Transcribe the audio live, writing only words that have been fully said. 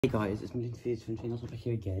Hey guys, it's me from Channel over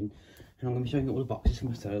here again, and I'm going to be showing you all the boxes from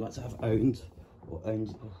my solar lights that I've owned, or own.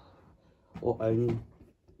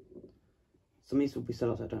 Some of these will be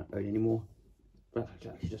solar lights I don't own anymore, but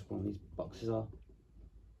actually just one of these boxes are.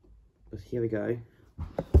 But here we go.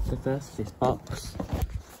 So first, this box.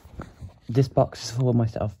 This box is for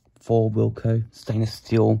myself, 4 Wilko stainless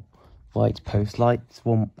steel white post lights,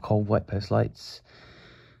 1 cold white post lights.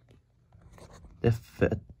 They're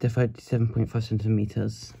 37.5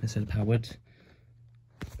 centimeters. They're solar powered,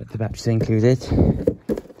 but the batteries are included. The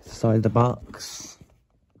side of the box,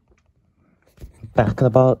 back of the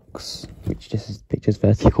box, which just is pictures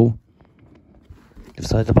vertical. The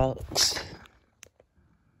side of the box,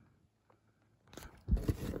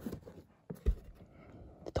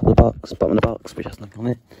 the top of the box, bottom of the box, which has nothing on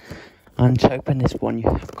it. And to open this one, you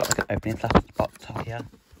have got like an opening flap at the box top here.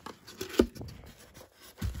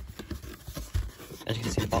 As you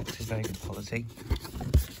can see, the box is very good quality.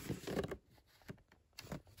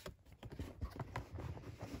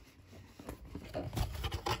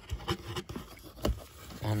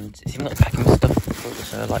 And it's even got the packing stuff for the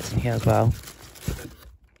solar lights in here as well.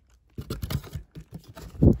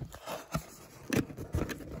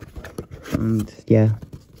 And yeah,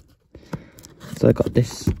 so I got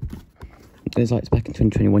those lights back in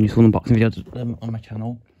 2021. You saw an unboxing video on my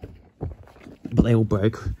channel, but they all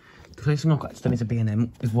broke. The first one I've got is a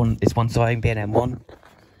B&M. Is one Zoe B&M one.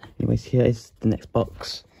 Anyways, here is the next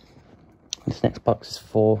box. This next box is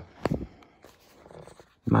for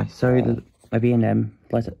my B&M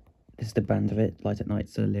light. This is the brand of it. Light at night,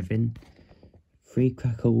 so living. 3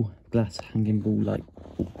 crackle glass hanging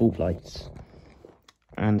bulb lights.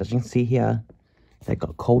 And as you can see here, they've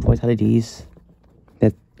got cold white LEDs.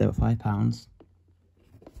 They were £5.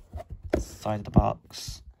 Side of the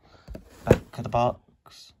box, back of the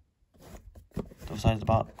box, the side of the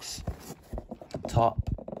box, top,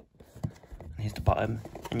 and here's the bottom.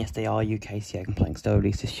 And yes, they are UKCA compliant, still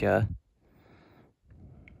released this year.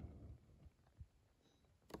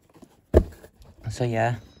 So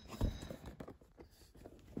yeah,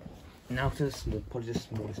 now to the probably the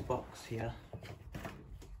smallest box here.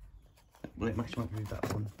 Well, it actually might move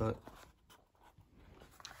that one, but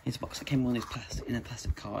it's a box that came on this in a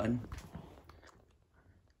plastic carton.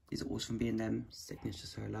 These are also from B&M Signature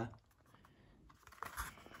Solar.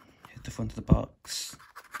 Here's the front of the box.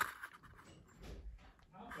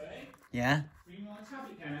 Okay. Yeah? Bring my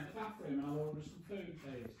tablet down at the bathroom and I'll order some food,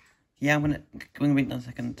 please. Yeah, I'm gonna wait in a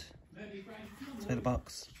second. Maybe So the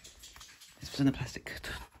box. This was in a plastic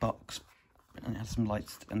box, and it has some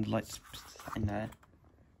lights, and the lights in there.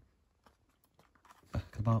 Back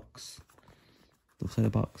of the box, the side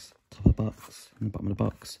of the box, top of the box, and the bottom of the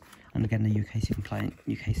box. And again, they're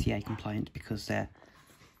UKCA compliant because they're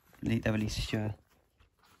released this year.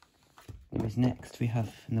 Anyways, next we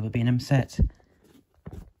have another B&M set.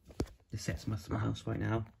 The set's at my house right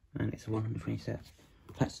now, and it's a 120 set.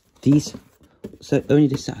 That's these. So only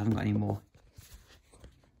this set I haven't got any more.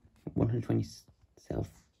 120 self.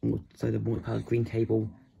 So the water powered green cable,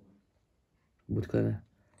 wood colour,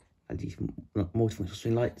 and these multifunction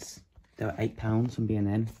string lights. They're £8 from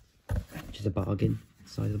B&M, which is a bargain.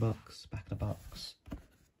 Side of the box, back of the box,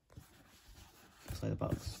 side of the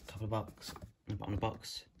box, top of the box, and the bottom of the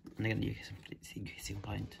box. And again, UKC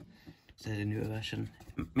compliant. So the newer version,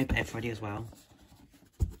 made by Everready as well.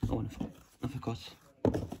 Oh, and I forgot.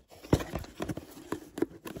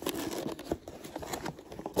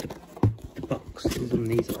 The boxes on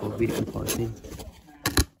these are really good quality.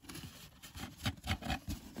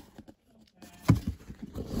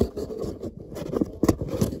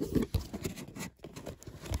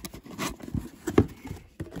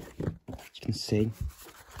 See,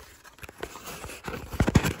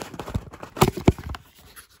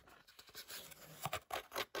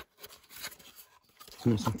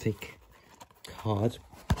 some thick card,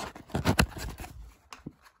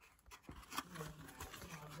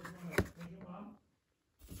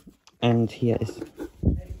 and here is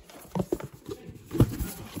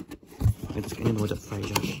it's getting annoyed at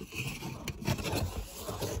Fraser.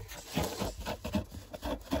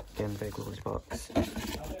 Again, very good box.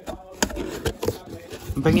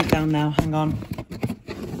 Bring it down now, hang on.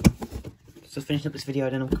 Just finishing up this video,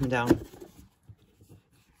 then I'm coming down.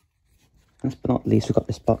 Last but not least, we've got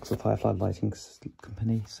this box of Firefly Lighting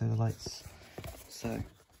Company solar lights. So,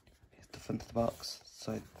 here's the front of the box,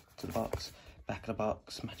 side to the box, back of the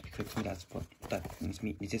box. I have to be quick for my dad's but that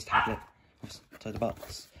needs his tablet. Side of the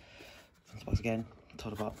box, front of the box again,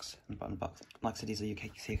 top of the box, and the bottom of the box. Like I said, these are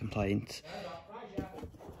UKCA compliant.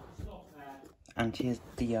 And here's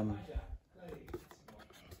the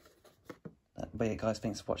but yeah guys,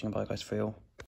 thanks for watching, and bye guys for real.